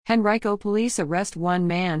Henrico Police arrest one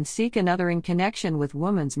man, seek another in connection with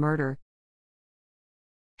woman's murder.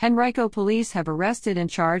 Henrico Police have arrested and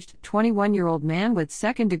charged 21-year-old man with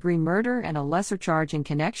second-degree murder and a lesser charge in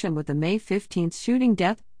connection with the May 15 shooting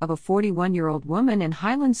death of a 41-year-old woman in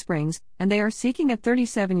Highland Springs, and they are seeking a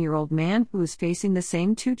 37-year-old man who is facing the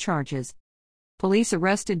same two charges. Police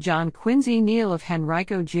arrested John Quincy Neal of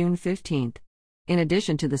Henrico June 15. In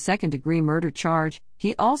addition to the second-degree murder charge,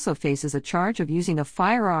 he also faces a charge of using a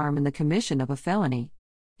firearm in the commission of a felony.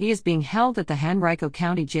 He is being held at the Henrico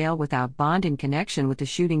County Jail without bond in connection with the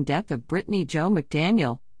shooting death of Brittany Jo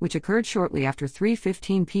McDaniel, which occurred shortly after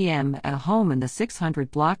 3:15 p.m. at a home in the 600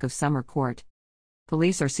 block of Summer Court.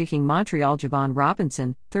 Police are seeking Montreal Javon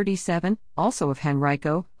Robinson, 37, also of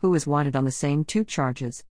Henrico, who is wanted on the same two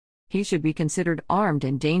charges. He should be considered armed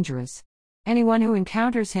and dangerous. Anyone who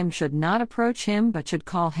encounters him should not approach him but should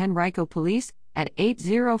call Henrico Police at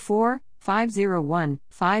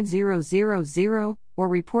 804-501-5000 or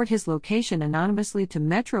report his location anonymously to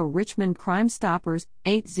Metro Richmond Crime Stoppers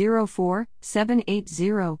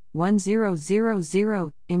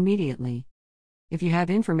 804-780-1000 immediately. If you have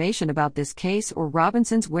information about this case or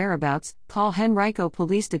Robinson's whereabouts, call Henrico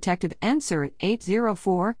Police Detective Enser at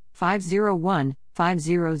 804-501-5000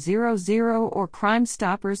 or Crime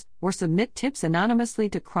Stoppers, or submit tips anonymously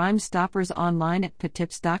to Crime Stoppers online at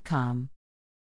patips.com.